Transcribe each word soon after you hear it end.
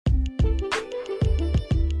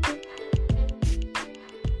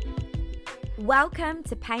Welcome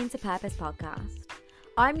to Pain to Purpose podcast.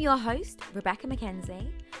 I'm your host, Rebecca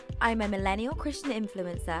McKenzie. I'm a millennial Christian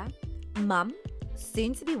influencer, mum,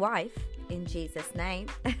 soon to be wife, in Jesus' name,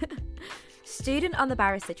 student on the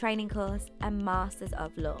barrister training course, and Masters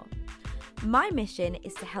of Law. My mission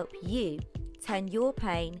is to help you turn your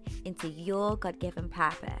pain into your God-given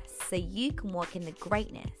purpose so you can walk in the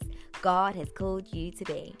greatness God has called you to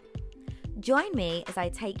be. Join me as I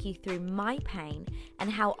take you through my pain and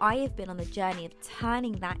how I have been on the journey of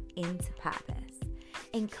turning that into purpose,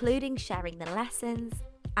 including sharing the lessons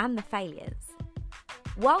and the failures.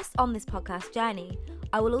 Whilst on this podcast journey,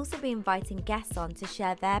 I will also be inviting guests on to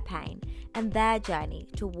share their pain and their journey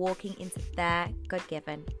to walking into their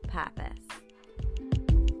God-given purpose.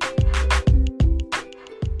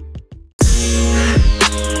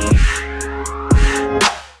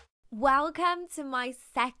 Welcome to my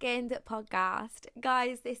second podcast.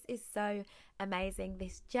 Guys, this is so amazing,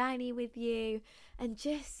 this journey with you. And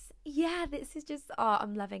this is just,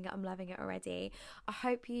 I'm loving it already. I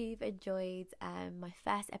hope you've enjoyed my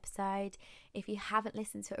first episode. If you haven't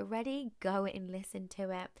listened to it already, go and listen to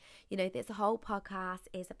it. You know, this whole podcast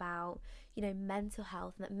is about, mental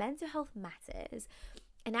health, and that mental health matters.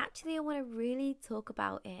 And actually, I want to really talk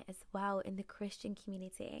about it as well in the Christian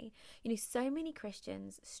community. So many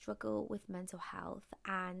Christians struggle with mental health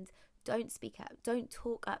and don't speak up, don't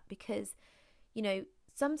talk up because,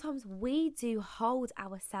 sometimes we do hold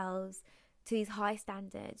ourselves to these high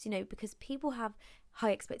standards, because people have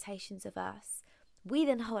high expectations of us. We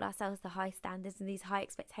then hold ourselves to high standards and these high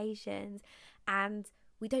expectations, and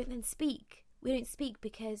we don't then speak. We don't speak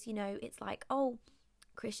because, it's like,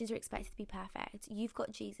 Christians are expected to be perfect. You've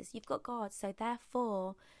got Jesus, you've got God, so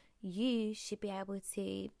therefore you should be able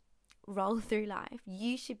to roll through life.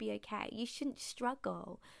 You should be okay. You shouldn't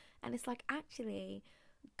struggle. And it's like, actually,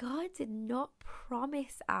 God did not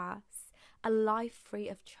promise us a life free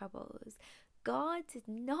of troubles. God did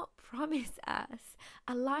not promise us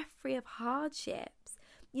a life free of hardships.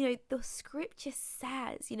 The scripture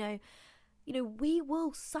says, we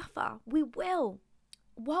will suffer. We will.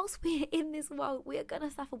 Whilst we're in this world, we're going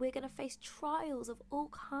to suffer. We're going to face trials of all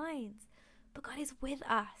kinds. But God is with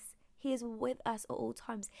us. He is with us at all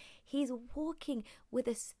times. He's walking with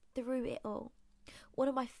us through it all. One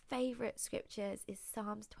of my favourite scriptures is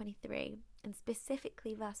Psalms 23, and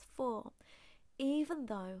specifically verse 4. Even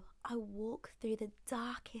though I walk through the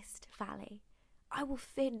darkest valley, I will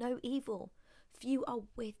fear no evil. For you are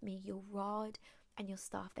with me, your rod and your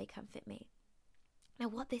staff, they comfort me. Now,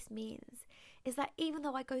 what this means is that even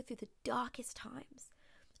though I go through the darkest times,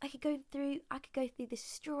 I could go through the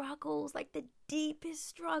struggles, like the deepest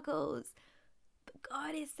struggles. But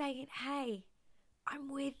God is saying, hey,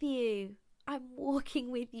 I'm with you. I'm walking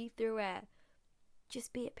with you through it.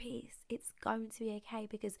 Just be at peace. It's going to be okay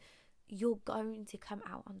because you're going to come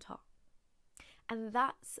out on top. And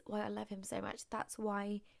that's why I love him so much. That's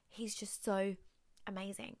why he's just so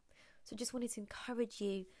amazing. So just wanted to encourage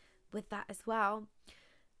you with that as well.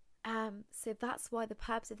 So that's why the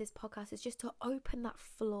purpose of this podcast is just to open that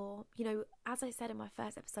floor. As I said in my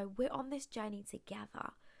first episode, we're on this journey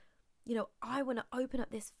together. I want to open up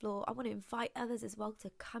this floor. I want to invite others as well to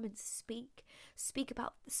come and speak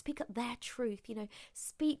up their truth,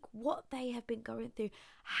 speak what they have been going through.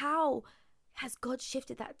 How has God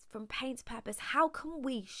shifted that from pain to purpose? How can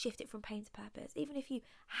we shift it from pain to purpose? Even if you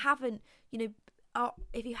haven't,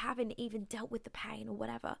 if you haven't even dealt with the pain or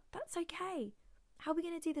whatever, that's okay. How are we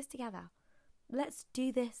going to do this together? Let's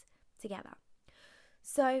do this together.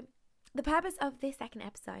 So the purpose of this second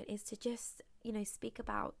episode is to just, speak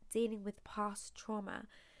about dealing with past trauma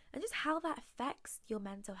and just how that affects your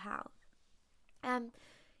mental health.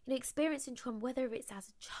 Experiencing trauma, whether it's as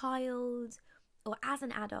a child or as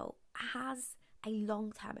an adult, has a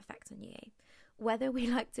long-term effect on you. Whether we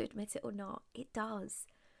like to admit it or not, it does.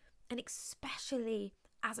 And especially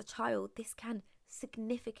as a child, this can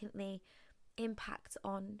significantly impact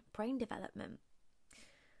on brain development.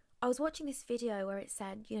 I was watching this video where it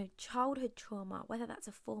said, childhood trauma, whether that's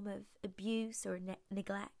a form of abuse or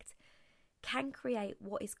neglect, can create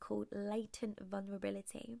what is called latent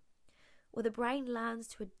vulnerability, where the brain learns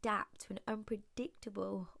to adapt to an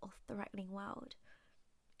unpredictable or threatening world.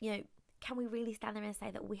 Can we really stand there and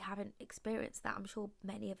say that we haven't experienced that? I'm sure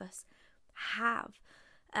many of us have.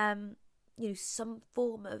 Some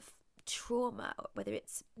form of trauma, whether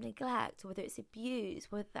it's neglect or whether it's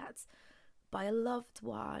abuse, whether that's by a loved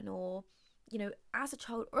one or, as a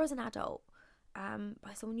child or as an adult,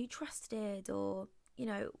 by someone you trusted or,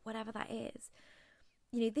 whatever that is.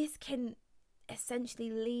 This can essentially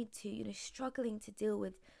lead to, struggling to deal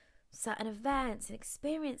with certain events and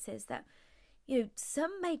experiences that,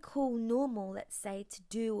 some may call normal, let's say, to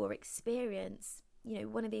do or experience.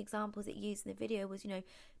 One of the examples it used in the video was,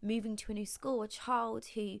 moving to a new school, a child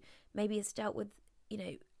who maybe has dealt with,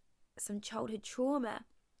 some childhood trauma.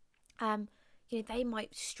 They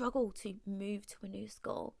might struggle to move to a new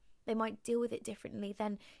school. They might deal with it differently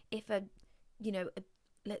than if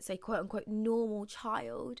let's say, quote unquote, normal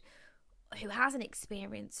child who hasn't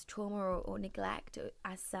experienced trauma or neglect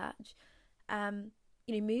as such,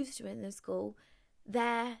 moves to a new school.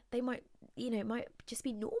 They might, might just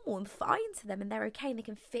be normal and fine to them, and they're okay and they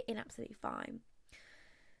can fit in absolutely fine.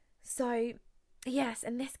 So, yes,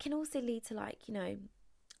 and this can also lead to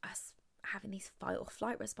us having these fight or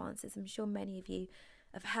flight responses. I'm sure many of you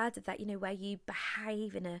have heard of that, where you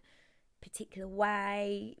behave in a particular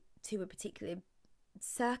way to a particular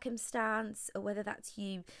circumstance, or whether that's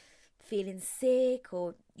you feeling sick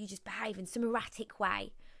or you just behave in some erratic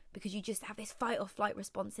way because you just have this fight or flight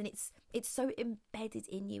response, and it's so embedded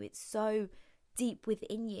in you, it's so deep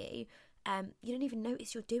within you, you don't even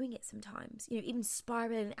notice you're doing it sometimes, even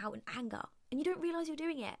spiraling out in anger, and you don't realise you're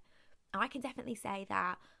doing it. And I can definitely say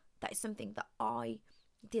that is something that I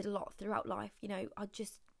did a lot throughout life.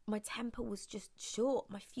 My temper was just short,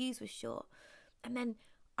 my fuse was short, and then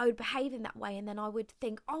I would behave in that way, and then I would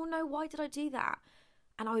think, oh no, why did I do that?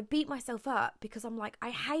 And I would beat myself up because I'm like, I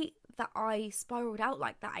hate that I spiraled out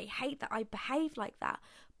like that. I hate that I behaved like that.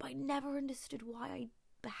 But I never understood why I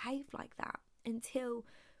behaved like that until,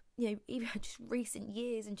 even just recent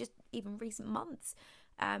years and just even recent months.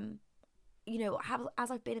 As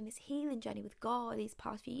I've been in this healing journey with God these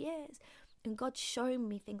past few years, and God's shown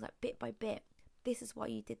me things like bit by bit. This is why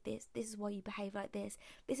you did this. This is why you behave like this.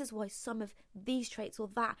 This is why some of these traits or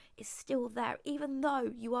that is still there. Even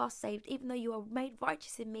though you are saved, even though you are made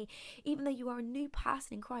righteous in me, even though you are a new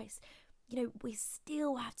person in Christ, we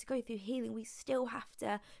still have to go through healing. We still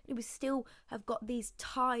have got these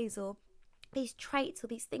ties or these traits or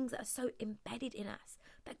these things that are so embedded in us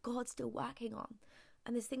that God's still working on.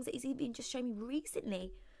 And there's things that He's even just shown me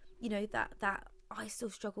recently, that I still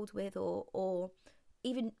struggled with, or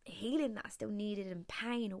even healing that I still needed, and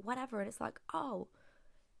pain or whatever. And it's like, oh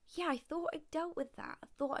yeah, I thought I dealt with that, I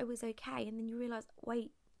thought I was okay, and then you realise, wait,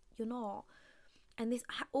 you're not. And this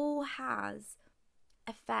all has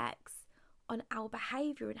effects on our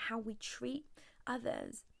behaviour and how we treat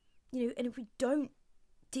others, and if we don't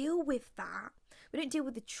deal with that, we don't deal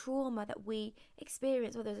with the trauma that we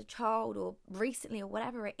experience, whether as a child or recently or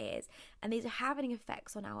whatever it is, and these are having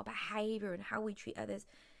effects on our behaviour and how we treat others,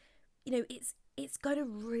 it's going to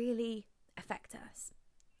really affect us.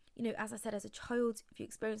 As I said, as a child, if you're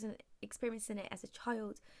experiencing it as a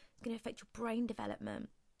child, it's going to affect your brain development.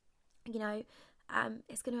 It's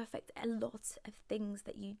going to affect a lot of things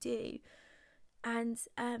that you do. And,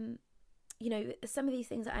 some of these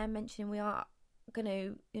things that I am mentioning, we are going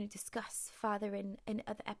to discuss further in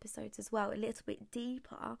other episodes as well, a little bit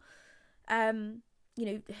deeper.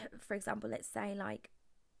 For example, let's say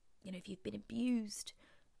if you've been abused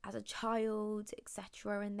as a child,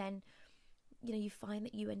 etc., and then you find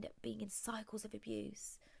that you end up being in cycles of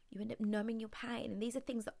abuse, you end up numbing your pain, and these are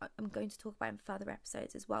things that I'm going to talk about in further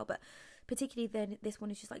episodes as well, but particularly then this one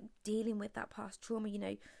is just dealing with that past trauma.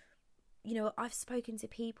 I've spoken to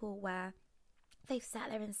people where they've sat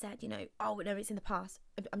there and said, oh no, it's in the past,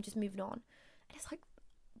 I'm just moving on, and it's like,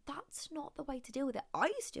 that's not the way to deal with it. I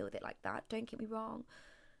used to deal with it like that, don't get me wrong,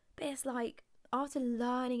 but it's like, after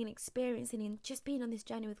learning and experiencing and just being on this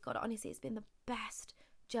journey with God, honestly, it's been the best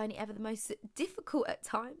journey ever, the most difficult at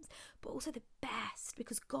times, but also the best,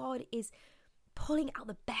 because God is pulling out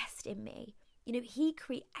the best in me. He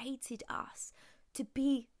created us to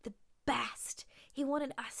be the best. He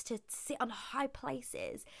wanted us to sit on high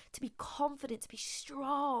places, to be confident, to be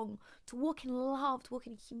strong, to walk in love, to walk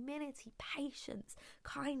in humility, patience,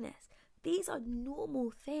 kindness. These are normal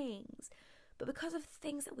things. But because of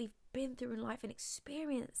things that we've been through in life and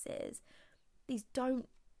experiences, these don't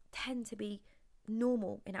tend to be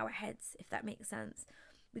normal in our heads, if that makes sense.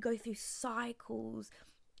 We go through cycles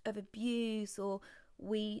of abuse, or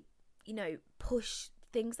we, push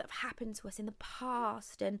things that have happened to us in the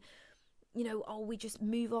past, and, we just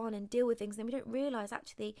move on and deal with things. And we don't realise,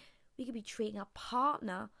 actually, we could be treating our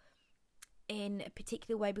partner in a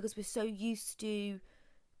particular way because we're so used to,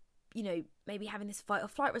 maybe having this fight or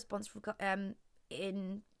flight response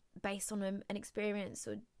based on an experience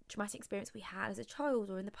or traumatic experience we had as a child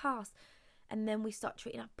or in the past, and then we start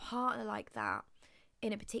treating our partner like that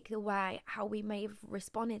in a particular way, how we may have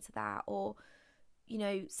responded to that, or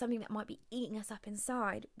something that might be eating us up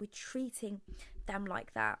inside, we're treating them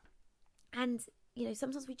like that. And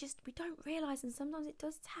sometimes we don't realise, and sometimes it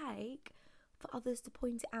does take for others to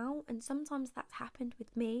point it out. And sometimes that's happened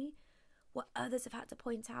with me, where others have had to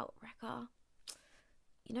point out, Rebecca,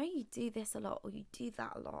 you know, you do this a lot, or you do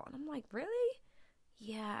that a lot. And I'm like, really?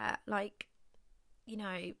 Yeah, like, you know,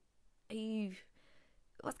 are you,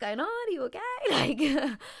 what's going on? Are you okay? Like,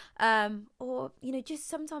 or, you know, just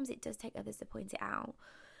sometimes it does take others to point it out.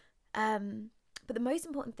 But the most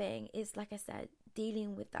important thing is, like I said,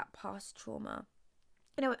 dealing with that past trauma.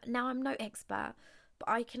 You know, now I'm no expert, but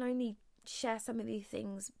I can only share some of these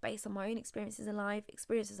things based on my own experiences in life,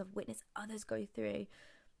 experiences I've witnessed others go through,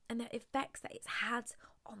 and the effects that it's had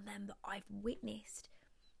on them that I've witnessed.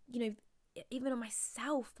 You know, even on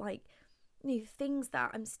myself, like, you know, things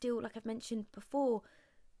that I'm still, like I've mentioned before,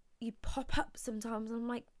 you pop up sometimes, and I'm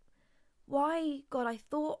like, why, God? I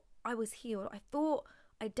thought I was healed. I thought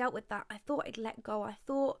I dealt with that. I thought I'd let go. I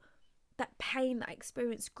thought that pain that I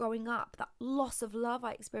experienced growing up, that loss of love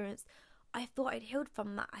I experienced, I thought I'd healed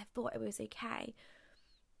from that. I thought it was okay.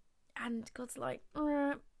 And God's like,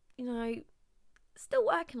 you know, still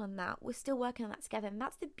working on that. We're still working on that together. And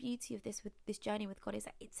that's the beauty of this, with this journey with God, is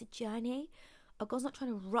that it's a journey. God's not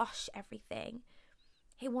trying to rush everything.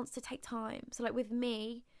 He wants to take time. So like with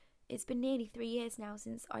me, it's been nearly 3 years now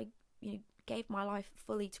since I, you know, gave my life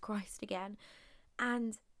fully to Christ again.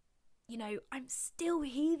 And, you know, I'm still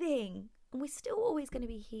healing. And we're still always going to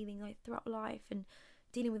be healing, like, throughout life and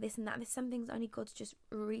dealing with this and that. There's some things only God's just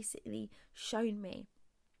recently shown me.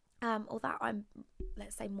 Or that I'm,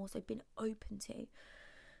 let's say, more so been open to.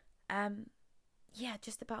 Yeah,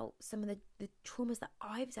 just about some of the traumas that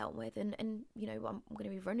I've dealt with. And you know, I'm going to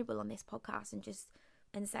be vulnerable on this podcast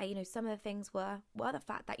and say, you know, some of the things were the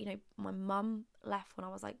fact that, you know, my mum left when I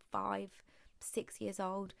was like 5, 6 years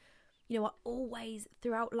old. You know, I always,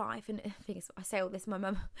 throughout life, and I say all this, my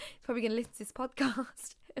mum is probably going to listen to this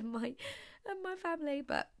podcast and my family,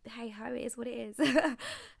 but hey ho, it is what it is.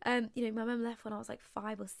 You know, my mum left when I was like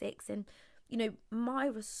 5 or 6, and, you know, my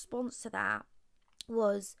response to that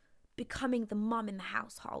was becoming the mum in the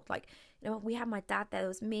household. Like, you know, we had my dad there. There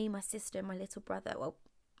was me, my sister, and my little brother. Well,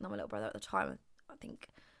 not my little brother at the time. I think,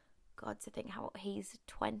 God, to think how he's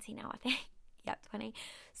 20 now, I think. Yeah, 20.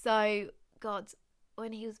 So, God,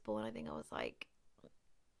 when he was born, I think I was like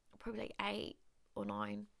probably like 8 or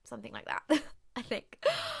 9, something like that. I think.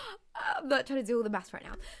 I'm not trying to do all the maths right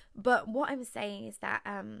now. But what I'm saying is that,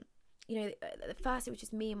 you know, at first it was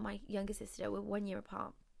just me and my younger sister. We're 1 year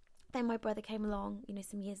apart. Then my brother came along, you know,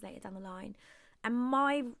 some years later down the line. And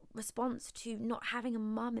my response to not having a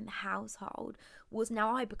mum in the household was,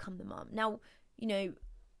 now I become the mum. Now, you know,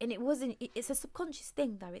 and it's a subconscious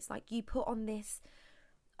thing though. It's like you put on this,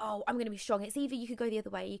 oh, I'm going to be strong. It's either you could go the other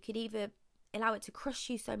way. You could either allow it to crush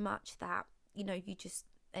you so much that, you know, you just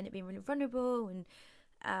end up being really vulnerable. And,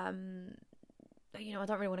 you know, I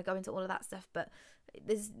don't really want to go into all of that stuff, but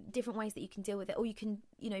there's different ways that you can deal with it. Or you can,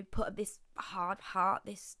 you know, put up this hard heart,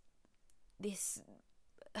 this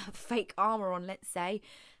fake armor on, let's say,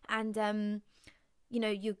 and you know,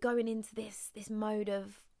 you're going into this mode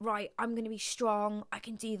of, right, I'm going to be strong, I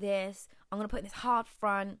can do this, I'm going to put in this hard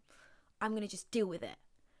front, I'm going to just deal with it.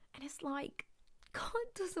 And it's like, God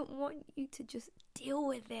doesn't want you to just deal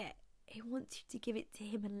with it. He wants you to give it to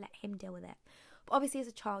him and let him deal with it. But obviously as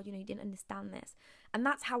a child, you know, you didn't understand this, and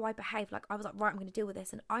that's how I behaved. Like, I was like, right, I'm going to deal with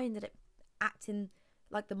this, and I ended up acting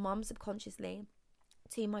like the mum subconsciously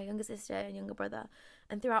to my younger sister and younger brother.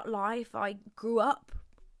 And throughout life, I grew up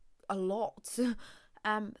a lot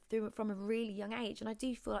from a really young age. And I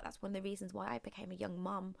do feel like that's one of the reasons why I became a young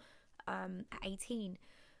mum at 18.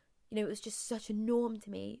 You know, it was just such a norm to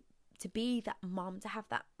me to be that mum, to have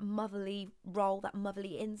that motherly role, that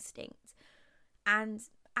motherly instinct. And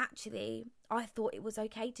actually, I thought it was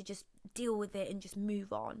okay to just deal with it and just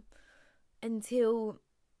move on, until,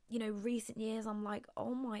 you know, recent years, I'm like,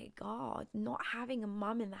 oh my God, not having a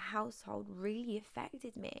mum in the household really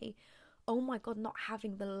affected me. Oh my God, not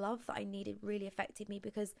having the love that I needed really affected me,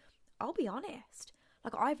 because I'll be honest,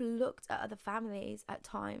 like, I've looked at other families at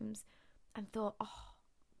times and thought, oh,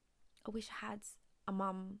 I wish I had a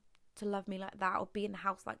mum to love me like that, or be in the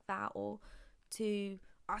house like that, or to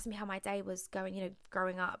ask me how my day was going, you know,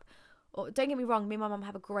 growing up. Or, don't get me wrong, me and my mum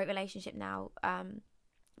have a great relationship now,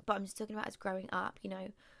 but I'm just talking about as growing up. You know,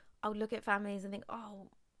 I would look at families and think, oh,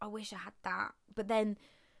 I wish I had that. But then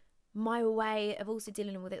my way of also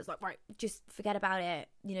dealing with it was like, right, just forget about it,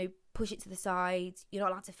 you know, push it to the side. You're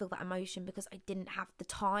not allowed to feel that emotion, because I didn't have the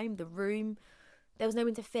time, the room. There was no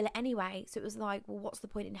one to feel it anyway. So it was like, well, what's the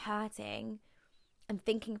point in hurting and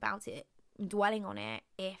thinking about it and dwelling on it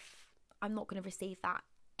if I'm not going to receive that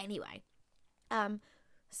anyway?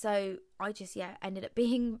 So I just, ended up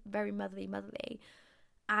being very motherly.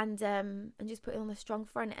 and just put it on the strong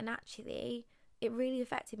front. And actually, it really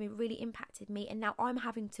affected me, really impacted me. And now I'm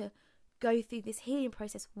having to go through this healing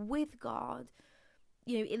process with God,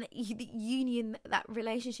 you know, in the union, that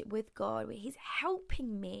relationship with God, where He's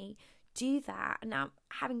helping me do that. And now I'm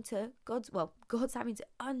having to, God's having to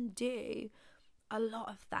undo a lot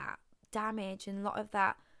of that damage and a lot of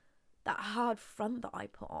that hard front that I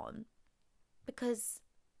put on, because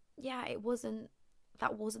that wasn't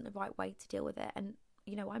the right way to deal with it. And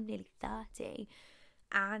you know, I'm nearly 30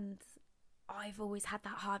 and I've always had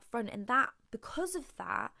that hard front, and that, because of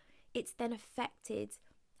that, it's then affected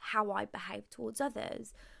how I behave towards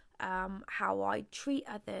others, how I treat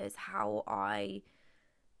others, how I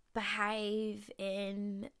behave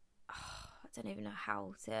in, I don't even know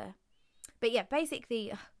how to, but yeah,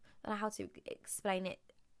 basically, I don't know how to explain it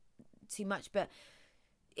too much, but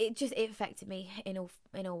it affected me in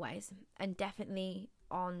all ways, and definitely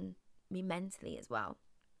on me mentally as well.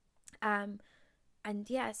 And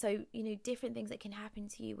yeah, so, you know, different things that can happen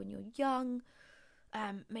to you when you're young,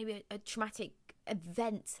 maybe a traumatic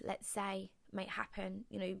event, let's say, might happen,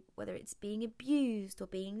 you know, whether it's being abused or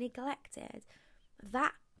being neglected,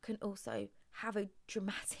 that can also have a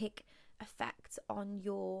dramatic effect on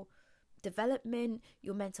your development,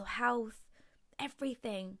 your mental health,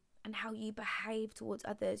 everything, and how you behave towards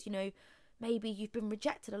others. You know, maybe you've been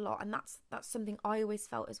rejected a lot, and that's something I always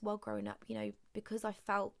felt as well growing up, you know, because I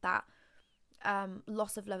felt that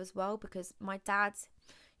loss of love as well, because my dad,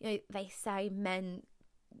 you know, they say men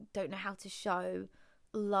don't know how to show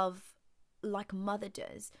love like a mother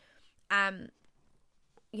does.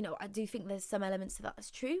 You know, I do think there's some elements of that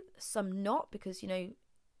that's true, some not, because, you know,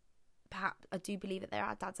 perhaps I do believe that there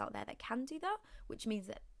are dads out there that can do that, which means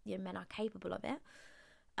that, you know, men are capable of it.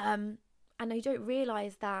 And I don't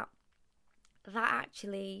realise that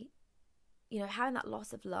actually, you know, having that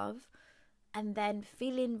loss of love and then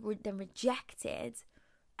feeling then rejected,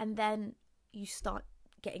 and then you start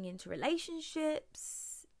getting into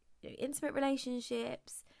relationships, you know, intimate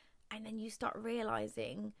relationships, and then you start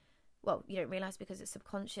realising, well, you don't realise because it's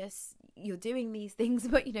subconscious, you're doing these things,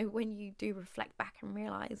 but, you know, when you do reflect back and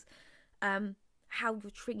realise how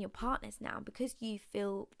you're treating your partners now, because you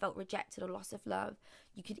felt rejected or loss of love,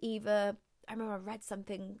 you could either, I remember I read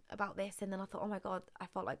something about this and then I thought, oh my God, I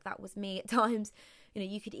felt like that was me at times. You know,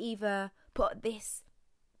 you could either put this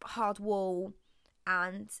hard wall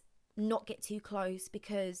and not get too close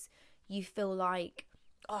because you feel like,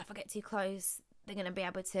 oh, if I get too close, they're going to be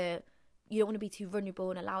able to, you don't want to be too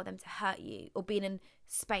vulnerable and allow them to hurt you, or be in a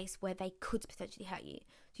space where they could potentially hurt you.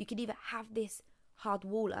 So you could either have this hard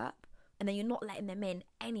wall up and then you're not letting them in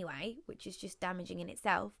anyway, which is just damaging in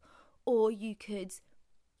itself, or you could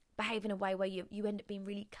behave in a way where you end up being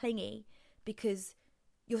really clingy because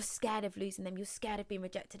you're scared of losing them, you're scared of being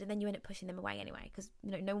rejected, and then you end up pushing them away anyway, because,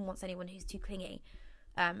 you know, no one wants anyone who's too clingy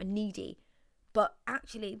and needy. But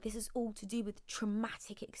actually, this is all to do with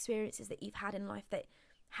traumatic experiences that you've had in life that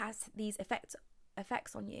has these effects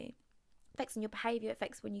on you, effects on your behaviour,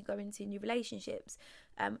 effects when you go into new relationships,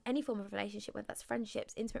 any form of relationship, whether that's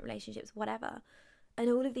friendships, intimate relationships, whatever. And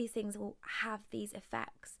all of these things will have these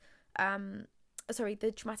effects.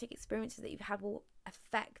 The traumatic experiences that you've had will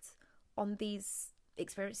affect on these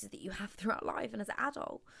experiences that you have throughout life and as an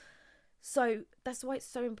adult. So that's why it's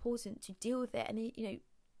so important to deal with it, and, you know,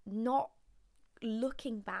 not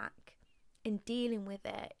looking back and dealing with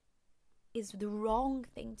it is the wrong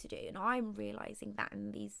thing to do. And I'm realizing that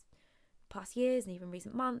in these past years and even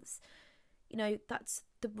recent months, you know, that's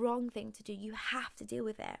the wrong thing to do. You have to deal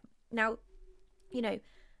with it. Now, you know,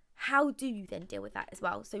 how do you then deal with that as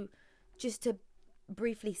well? So just to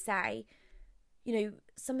briefly say, you know,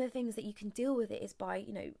 some of the things that you can deal with it is by,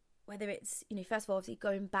 you know, whether it's, you know, first of all, obviously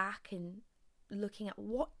going back and looking at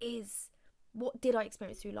what did I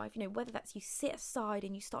experience through life, you know, whether that's you sit aside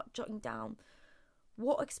and you start jotting down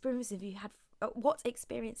what experiences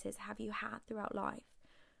have you had throughout life,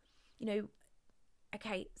 you know,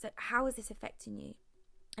 okay, so how is this affecting you?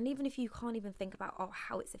 And even if you can't even think about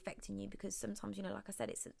how it's affecting you, because sometimes, you know, like I said,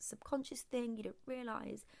 it's a subconscious thing, you don't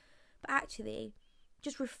realise, but actually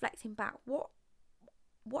just reflecting back, what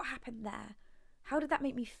happened there? How did that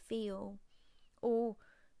make me feel? Or,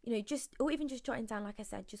 you know, or even just jotting down, like I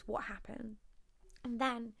said, just what happened. And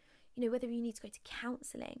then, you know, whether you need to go to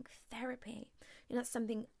counselling, therapy, you know, that's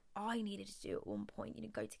something I needed to do at one point, you know,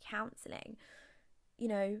 go to counselling. You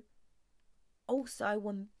know, also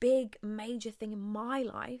one big major thing in my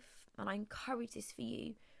life, and I encourage this for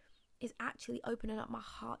you, is actually opening up my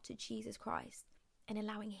heart to Jesus Christ and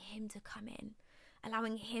allowing Him to come in,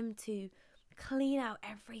 allowing Him to clean out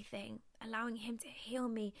everything, allowing Him to heal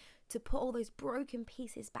me, to put all those broken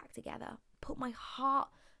pieces back together, put my heart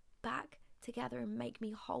back together and make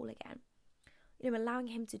me whole again. Allowing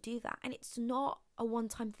him to do that. And it's not a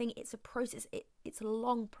one-time thing. It's a process. It's a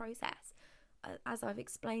long process, as I've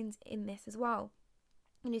explained in this as well.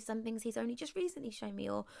 Some things he's only just recently shown me,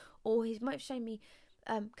 or he might have shown me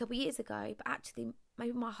a couple of years ago, but actually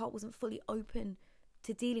maybe my heart wasn't fully open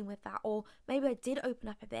to dealing with that, or maybe I did open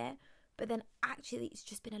up a bit, but then actually it's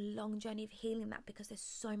just been a long journey of healing that, because there's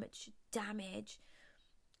so much damage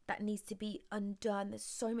that needs to be undone. There's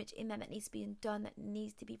so much in there that needs to be undone, that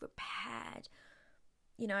needs to be repaired.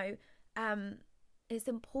 It's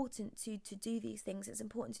important to do these things. It's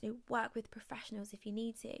important to work with professionals if you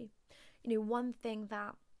need to. One thing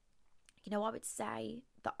that I would say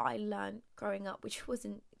that I learned growing up, which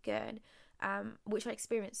wasn't good, which I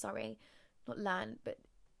experienced, not learn, but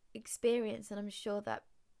experience, and I'm sure that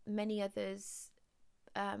many others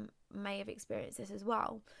may have experienced this as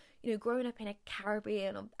well. Growing up in a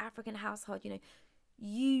Caribbean or African household,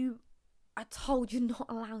 you are told you're not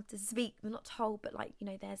allowed to speak. You're not told, but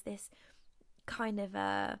there's this kind of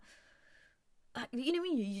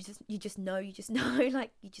you just know,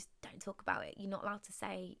 like, you just don't talk about it. You're not allowed to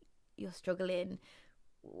say you're struggling,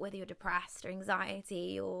 whether you're depressed or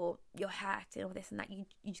anxiety or you're hurt and all this and that. You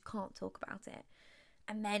just can't talk about it.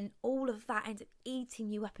 And then all of that ends up eating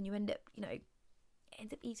you up, and you end up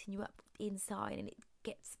eating you up inside, and it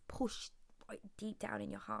gets pushed right deep down in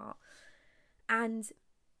your heart. And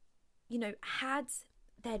had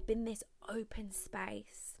there been this open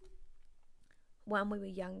space when we were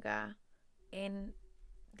younger in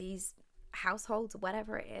these households or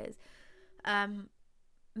whatever it is,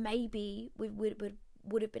 maybe we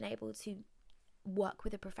would have been able to work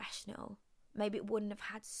with a professional. Maybe it wouldn't have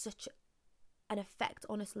had such an effect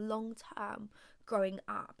on us long term growing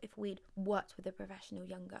up if we'd worked with a professional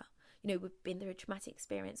younger. We've been through a traumatic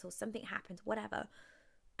experience or something happened, whatever,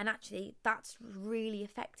 and actually that's really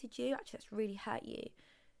affected you, that's really hurt you.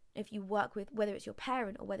 If you work with, whether it's your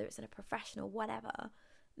parent or whether it's in a professional, whatever,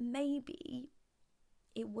 maybe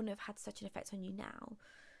it wouldn't have had such an effect on you now.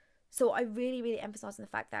 So I really, really emphasize on the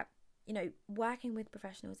fact that, working with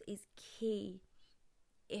professionals is key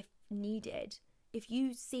if needed. If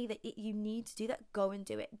you see that you need to do that, go and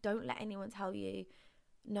do it. Don't let anyone tell you,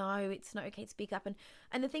 no, it's not okay to speak up.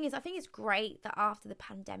 And the thing is, I think it's great that after the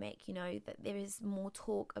pandemic, that there is more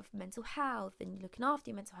talk of mental health and looking after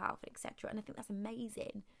your mental health, etc. And I think that's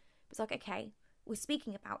amazing. It's like, okay, we're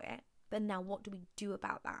speaking about it, but now what do we do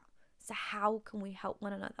about that? So how can we help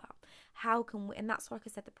one another? How can we, and that's like I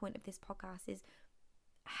said, the point of this podcast is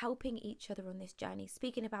helping each other on this journey,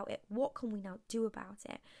 speaking about it. What can we now do about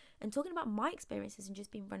it? And talking about my experiences and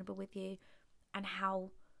just being vulnerable with you, and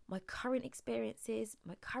how my current experiences,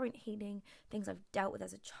 my current healing, things I've dealt with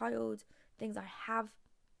as a child, things I have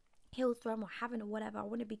healed from or haven't or whatever. I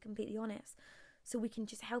want to be completely honest, so we can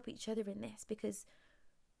just help each other in this, because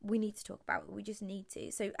we need to talk about it. We just need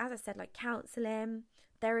to. So as I said, like counselling,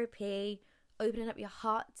 therapy, opening up your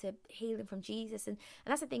heart to healing from Jesus. And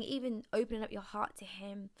that's the thing, even opening up your heart to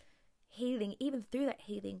him, healing, even through that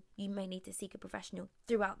healing, you may need to seek a professional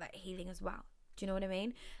throughout that healing as well. Do you know what I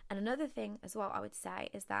mean? And another thing as well I would say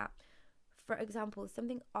is that, for example,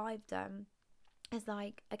 something I've done is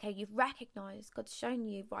like, okay, you've recognised, God's shown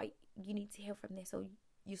you, right, you need to heal from this, or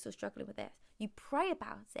you're still struggling with this. You pray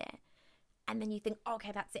about it, and then you think,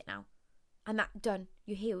 okay, that's it now. And that's done.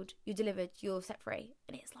 You're healed, you're delivered, you're set free.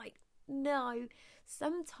 And it's like, no,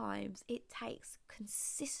 sometimes it takes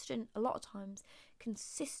a lot of times,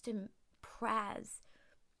 consistent prayers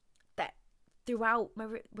that throughout,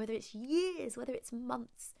 whether it's years, whether it's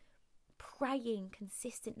months, praying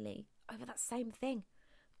consistently over that same thing,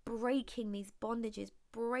 breaking these bondages,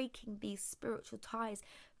 breaking these spiritual ties,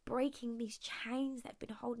 breaking these chains that have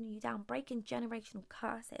been holding you down, breaking generational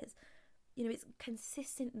curses. It's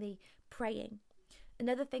consistently praying.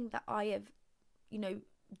 Another thing that I have,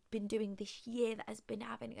 been doing this year that has been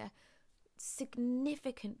having a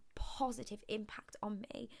significant positive impact on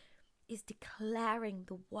me is declaring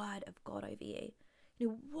the word of God over you.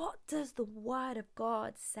 What does the word of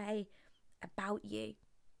God say about you?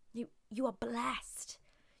 You are blessed.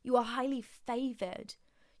 You are highly favored.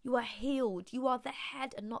 You are healed. You are the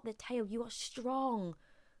head and not the tail. You are strong.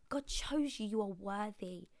 God chose you. You are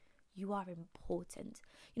worthy. You are important.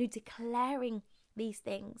 Declaring these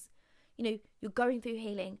things. You're going through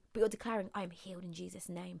healing, but you're declaring, I am healed in Jesus'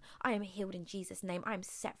 name. I am healed in Jesus' name. I am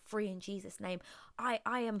set free in Jesus' name. I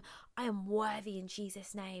am worthy in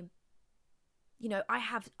Jesus' name. I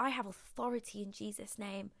have authority in Jesus'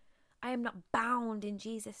 name. I am not bound in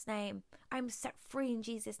Jesus' name. I am set free in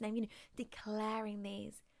Jesus' name. Declaring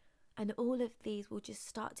these. And all of these will just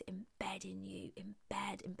start to embed in you,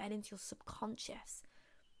 embed into your subconscious.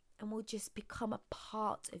 and will just become a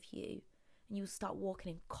part of you. And you'll start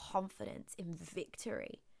walking in confidence, in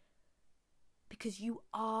victory. Because you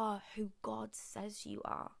are who God says you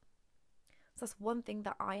are. So that's one thing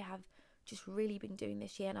that I have just really been doing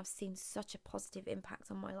this year, and I've seen such a positive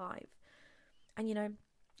impact on my life. And you know,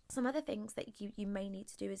 some other things that you may need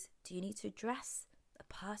to do is, do you need to address a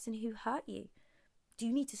person who hurt you? Do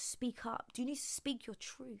you need to speak up? Do you need to speak your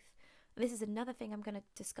truth? And this is another thing I'm going to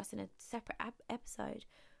discuss in a separate episode.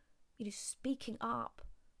 You know, speaking up.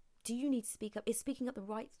 Do you need to speak up? Is speaking up the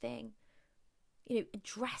right thing? You know,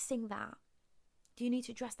 addressing that. Do you need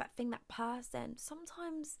to address that thing, that person?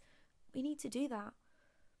 Sometimes we need to do that.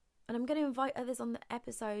 And I'm going to invite others on the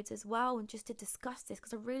episodes as well, and just to discuss this,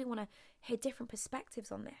 because I really want to hear different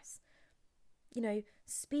perspectives on this. You know,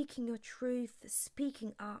 speaking your truth,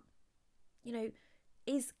 speaking up. You know,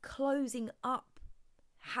 is closing up,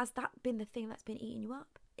 has that been the thing that's been eating you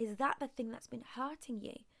up? Is that the thing that's been hurting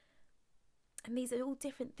you? And these are all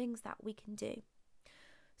different things that we can do.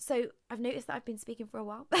 So I've noticed that I've been speaking for a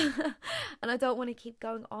while and I don't want to keep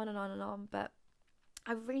going on and on and on, but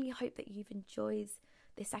I really hope that you've enjoyed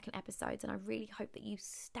this second episode, and I really hope that you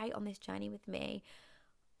stay on this journey with me.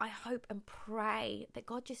 I hope and pray that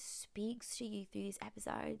God just speaks to you through these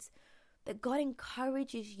episodes, that God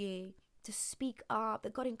encourages you to speak up,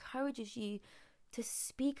 that God encourages you to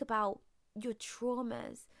speak about your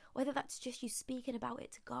traumas, whether that's just you speaking about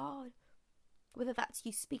it to God, whether that's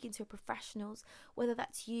you speaking to professionals, whether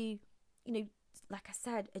that's you, you know, like I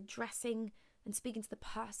said, addressing and speaking to the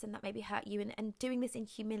person that maybe hurt you, and doing this in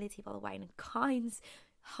humility, by the way, in a kind,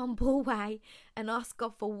 humble way, and ask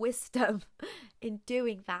God for wisdom in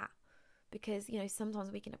doing that. Because, you know,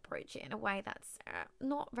 sometimes we can approach it in a way that's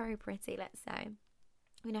not very pretty, let's say.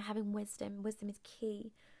 You know, having wisdom is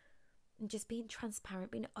key. And just being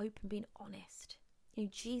transparent, being open, being honest. You know,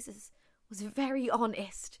 Jesus was very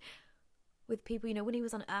honest with people. You know, when he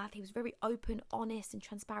was on earth, he was very open, honest and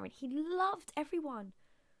transparent. He loved everyone.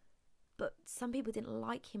 But some people didn't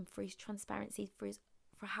like him for his transparency, for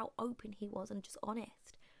how open he was and just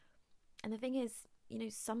honest. And the thing is, you know,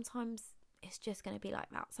 sometimes it's just going to be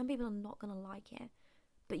like that. Some people are not going to like it.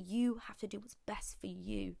 But you have to do what's best for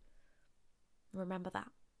you. Remember that.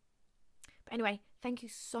 But anyway, thank you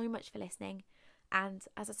so much for listening. And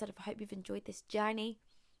as I said, I hope you've enjoyed this journey.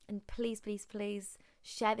 And please, please, please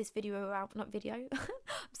share this video around. Not video. I'm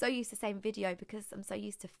so used to saying video because I'm so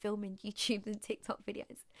used to filming YouTube and TikTok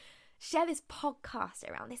videos. Share this podcast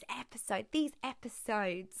around, these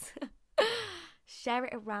episodes. Share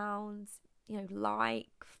it around. You know, like,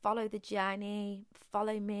 follow the journey,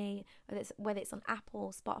 follow me, whether it's on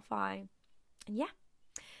Apple, Spotify. And yeah.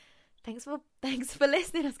 Thanks for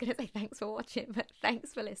listening. I was going to say thanks for watching, but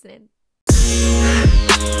thanks for listening.